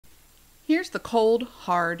Here's the cold,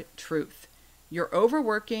 hard truth. You're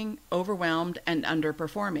overworking, overwhelmed, and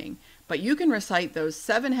underperforming, but you can recite those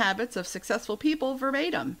 7 habits of successful people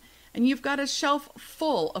verbatim. And you've got a shelf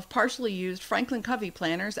full of partially used Franklin Covey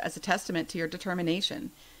planners as a testament to your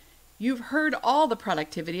determination. You've heard all the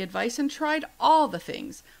productivity advice and tried all the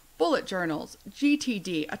things. Bullet journals,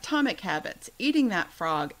 GTD, atomic habits, eating that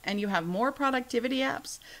frog, and you have more productivity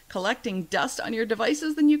apps collecting dust on your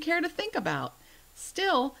devices than you care to think about.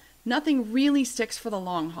 Still, nothing really sticks for the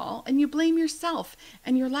long haul, and you blame yourself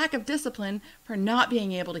and your lack of discipline for not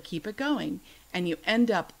being able to keep it going. And you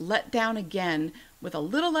end up let down again with a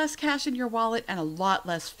little less cash in your wallet and a lot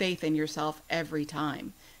less faith in yourself every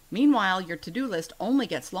time. Meanwhile, your to-do list only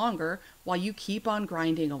gets longer while you keep on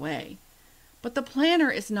grinding away. But the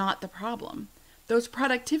planner is not the problem. Those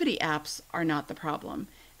productivity apps are not the problem.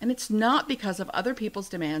 And it's not because of other people's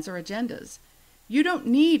demands or agendas. You don't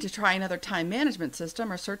need to try another time management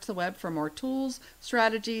system or search the web for more tools,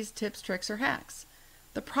 strategies, tips, tricks, or hacks.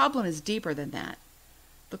 The problem is deeper than that.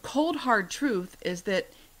 The cold, hard truth is that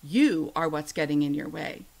you are what's getting in your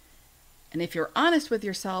way. And if you're honest with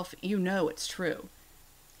yourself, you know it's true.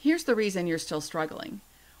 Here's the reason you're still struggling.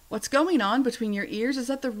 What's going on between your ears is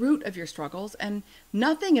at the root of your struggles, and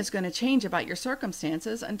nothing is going to change about your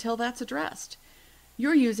circumstances until that's addressed.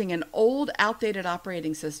 You're using an old, outdated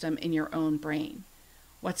operating system in your own brain.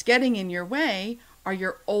 What's getting in your way are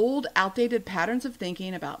your old, outdated patterns of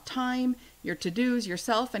thinking about time, your to-dos,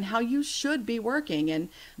 yourself, and how you should be working, and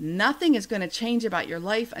nothing is going to change about your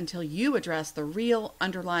life until you address the real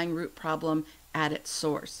underlying root problem at its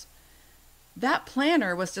source. That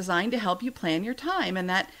planner was designed to help you plan your time, and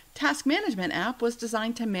that task management app was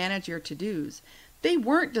designed to manage your to-dos. They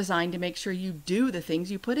weren't designed to make sure you do the things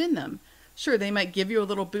you put in them. Sure, they might give you a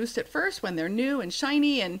little boost at first when they're new and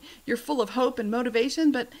shiny and you're full of hope and motivation,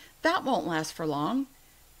 but that won't last for long.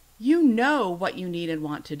 You know what you need and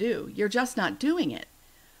want to do. You're just not doing it.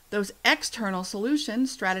 Those external solutions,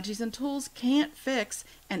 strategies, and tools can't fix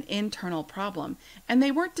an internal problem, and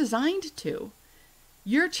they weren't designed to.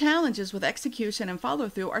 Your challenges with execution and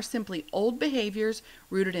follow-through are simply old behaviors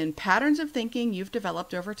rooted in patterns of thinking you've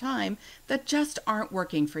developed over time that just aren't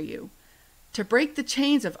working for you. To break the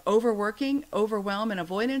chains of overworking, overwhelm, and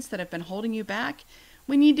avoidance that have been holding you back,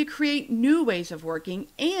 we need to create new ways of working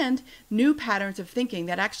and new patterns of thinking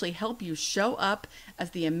that actually help you show up as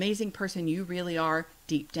the amazing person you really are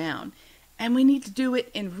deep down. And we need to do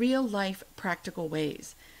it in real-life, practical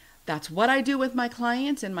ways. That's what I do with my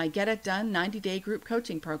clients in my Get It Done 90-day group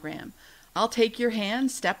coaching program. I'll take your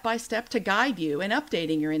hand step by step to guide you in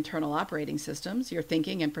updating your internal operating systems, your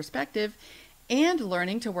thinking and perspective, and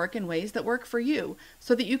learning to work in ways that work for you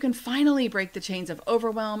so that you can finally break the chains of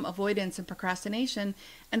overwhelm, avoidance, and procrastination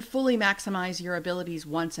and fully maximize your abilities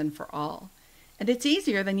once and for all. And it's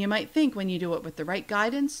easier than you might think when you do it with the right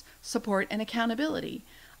guidance, support, and accountability.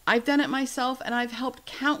 I've done it myself, and I've helped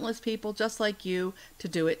countless people just like you to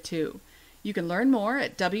do it too. You can learn more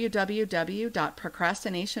at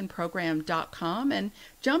www.procrastinationprogram.com and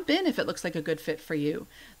jump in if it looks like a good fit for you.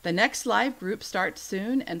 The next live group starts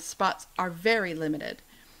soon, and spots are very limited.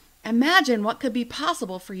 Imagine what could be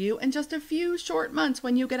possible for you in just a few short months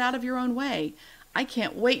when you get out of your own way. I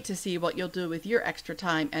can't wait to see what you'll do with your extra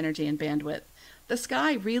time, energy, and bandwidth. The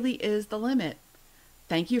sky really is the limit.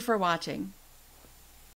 Thank you for watching.